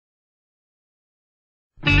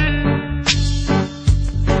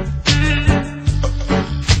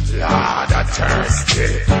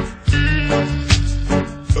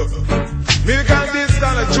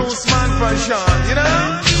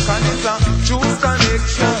juice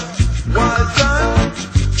connection. Walton,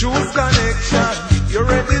 juice connection. You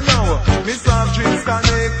already know. Me soft drinks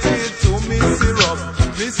connected to me syrup.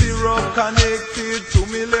 Me syrup connected to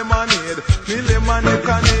me lemonade. Me lemonade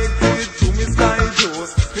connected to me sky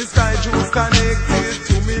juice. Me sky juice connected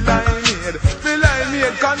to me limeade. Me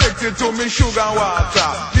limeade connected to me sugar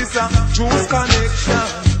water. This a juice connection.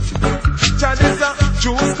 Jah, this a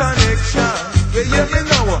juice connection. You hear me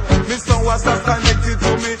now? Me sour connected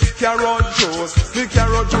to me carrot juice. Me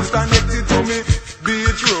carrot juice connected to me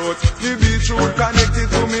beetroot. Me beetroot connected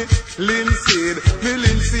to me linseed. Me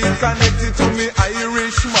linseed connected to me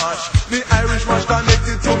Irish mash. Me Irish mash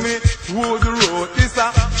connected to me wood root. This a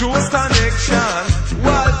juice connection.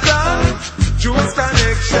 Walton, juice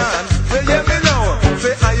connection. You hear me now?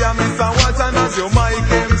 Say I am Mr. Walton as your mic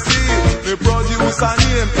MC. Me produce a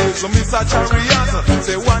name is Mr. Chariot.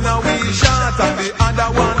 Say one a we short and the other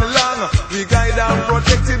one long. We guide and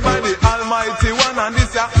protected by the Almighty One. And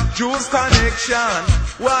this a juice connection.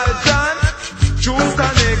 Walton, juice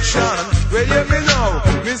connection. Where you me now?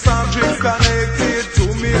 Me soft drinks connected to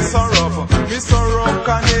me syrup. Me syrup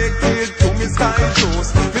connected to me sky juice.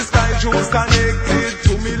 Me sky juice connected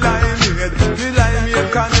to me limeade. Me limeade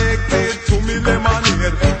connected to me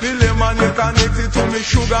lemonade. Me lemonade connected to me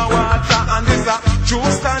sugar water. And this a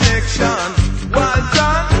juice connection.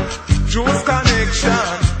 Walton, juice connection.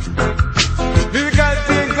 The guy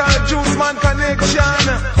think a juice man connection.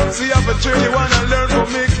 See you have a journey you wanna learn to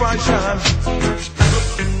make fashion.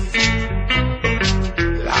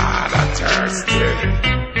 Lord, I'm thirsty.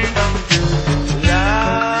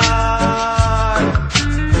 Lord,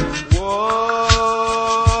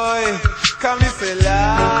 boy, come me say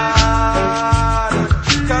Lord,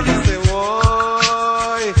 come me say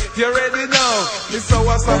boy. You ready now? Me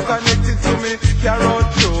sour sauce connected to me carrot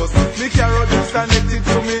juice. Me carrot juice connected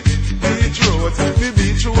to me beetroot. Me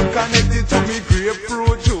beetroot connected to me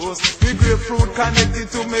grapefruit juice. Me grapefruit connected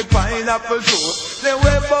to me pineapple juice. Then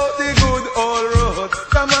way about the good old road.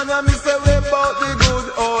 Come on and me say way about the good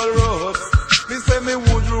old road. Me say me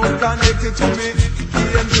wood root connected to me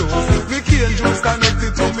cane juice. Me cane juice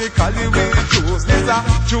connected to me caliway juice. This a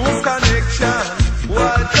juice connection.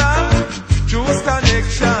 Walton, juice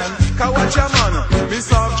connection. Cause watch a man. Me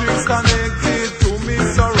soft drinks connected to me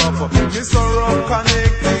syrup. Me syrup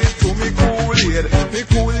connected to me Kool-Aid. Me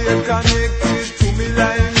Kool-Aid connected to me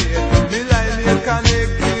limeade. Me limeade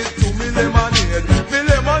connected to me lemonade. Me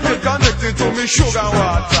lemonade connected to me sugar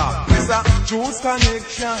water. This a juice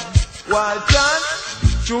connection. Walton,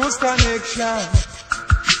 juice connection.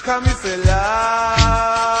 Come me say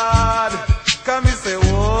Lord. Come me say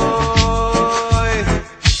boy.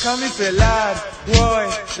 Come me say Lord, boy,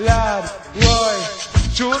 Lord, boy.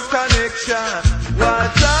 Juice connection.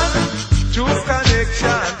 Walton, juice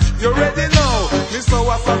connection. You ready now? Me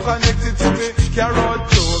sour sauce connected to me carrot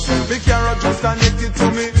juice. Me carrot juice connected to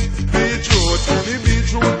me beetroot. Me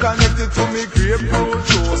beetroot connected to me grapefruit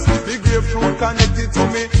juice. Me grapefruit connected to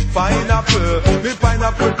me pineapple. Me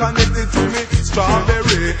pineapple connected to me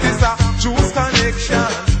strawberry. It's a juice connection.